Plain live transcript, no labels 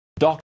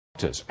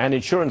And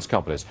insurance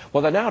companies,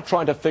 well, they're now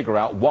trying to figure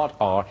out what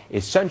are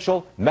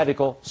essential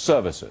medical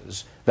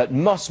services that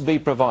must be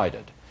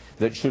provided,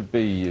 that should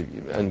be,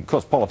 and of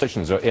course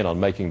politicians are in on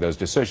making those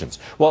decisions.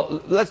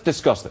 Well, let's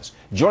discuss this.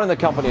 Joining the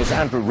company is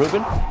Andrew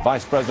Rubin,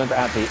 Vice President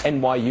at the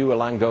NYU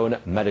Langone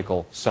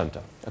Medical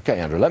Center. Okay,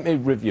 Andrew, let me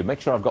review,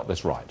 make sure I've got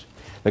this right.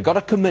 They've got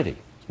a committee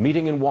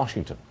meeting in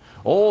Washington.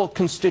 All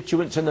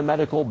constituents in the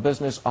medical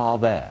business are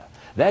there.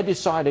 They're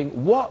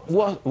deciding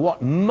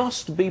what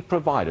must be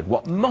provided,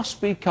 what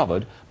must be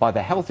covered by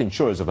the health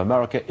insurers of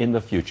America in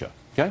the future.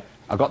 Okay?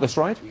 I got this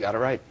right? You got it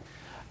right.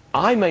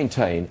 I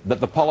maintain that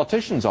the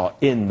politicians are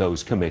in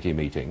those committee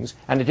meetings,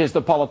 and it is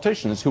the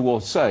politicians who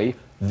will say,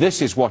 this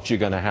is what you're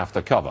going to have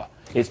to cover.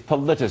 It's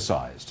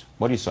politicized.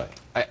 What do you say?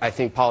 I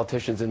think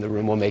politicians in the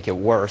room will make it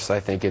worse. I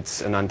think it's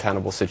an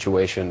untenable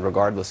situation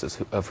regardless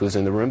of who's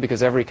in the room,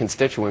 because every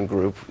constituent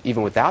group,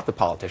 even without the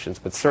politicians,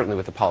 but certainly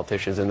with the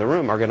politicians in the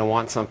room, are going to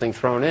want something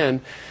thrown in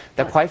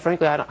that, quite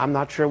frankly, I'm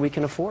not sure we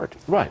can afford.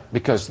 Right,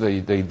 because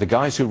the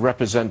guys who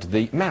represent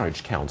the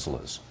marriage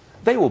counselors,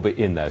 they will be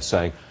in there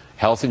saying,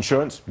 health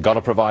insurance, got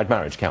to provide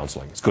marriage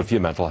counseling. It's good for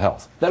your mental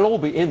health. They'll all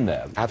be in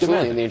there.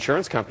 Absolutely, and the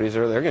insurance companies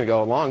they're going to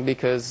go along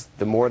because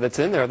the more that's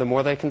in there, the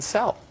more they can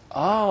sell.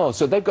 Oh,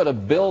 so they've got a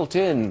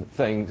built-in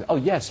thing. Oh,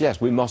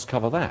 yes, we must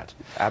cover that.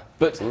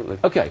 Absolutely.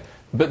 But, okay,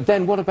 but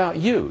then what about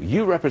you?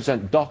 You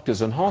represent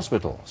doctors and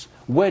hospitals.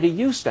 Where do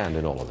you stand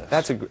in all of this?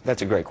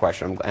 That's a great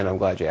question, and I'm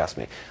glad you asked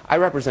me. I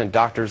represent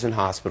doctors and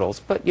hospitals,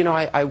 but, you know,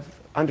 I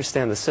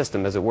understand the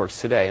system as it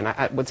works today. And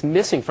what's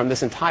missing from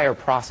this entire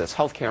process,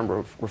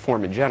 healthcare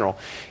reform in general,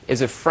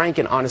 is a frank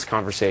and honest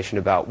conversation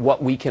about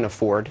what we can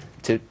afford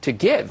to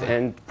give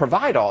and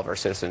provide all of our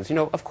citizens. You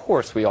know, of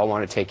course we all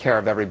want to take care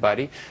of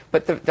everybody,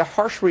 but the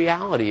harsh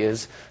reality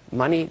is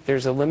money,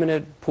 there's a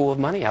limited pool of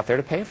money out there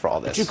to pay for all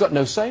this. But you've got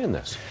no say in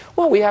this.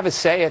 Well, we have a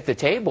say at the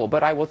table,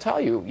 but I will tell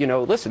you, you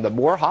know, listen, the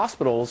more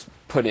hospitals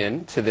put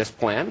into this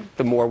plan,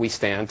 the more we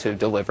stand to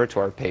deliver to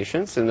our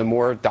patients, and the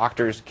more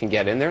doctors can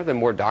get in there, the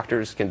more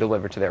doctors can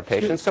deliver to their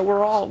patients. So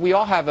we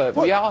all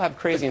have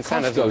crazy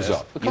incentives. The cost goes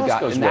up. The cost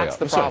goes and way that's up.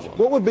 the problem.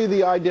 What would be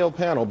the ideal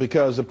panel?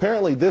 Because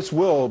apparently this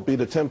will be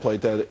the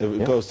template that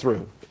it goes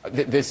through.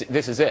 This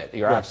is it.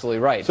 You're absolutely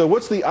right. So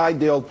what's the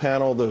ideal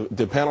panel,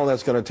 the panel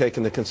that's going to take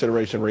into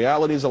consideration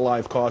realities of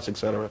life, costs,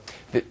 etc.?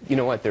 You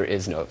know what?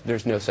 There's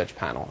no such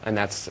panel, and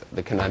that's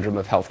the conundrum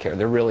of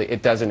healthcare.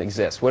 It doesn't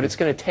exist. What it's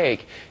going to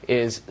take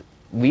is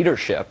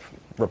leadership,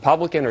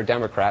 Republican or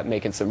Democrat,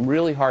 making some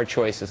really hard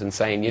choices and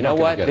saying, you know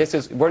what,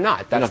 we're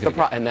not. That's the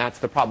problem, and that's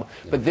the problem.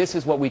 But this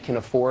is what we can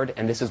afford,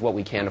 and this is what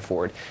we can't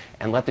afford,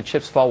 and let the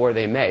chips fall where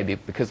they may.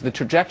 Because the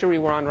trajectory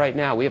we're on right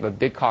now, we have a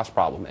big cost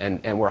problem,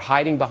 and we're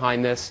hiding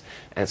behind this,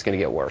 and it's going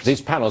to get worse.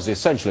 These panels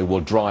essentially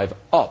will drive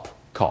up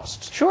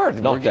costs. Sure.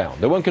 Not down.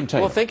 They won't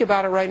contain. Well, think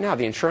about it right now.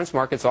 The insurance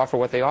markets offer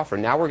what they offer.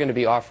 Now we're going to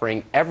be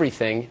offering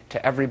everything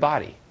to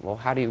everybody. Well,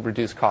 how do you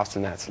reduce costs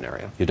in that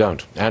scenario? You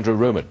don't. Andrew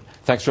Rubin,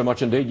 thanks very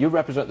much indeed. You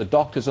represent the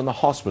doctors and the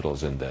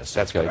hospitals in this.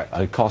 That's correct.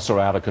 And costs are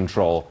out of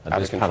control, and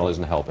this panel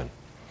isn't helping.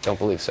 Don't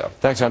believe so.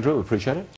 Thanks, Andrew. We appreciate it.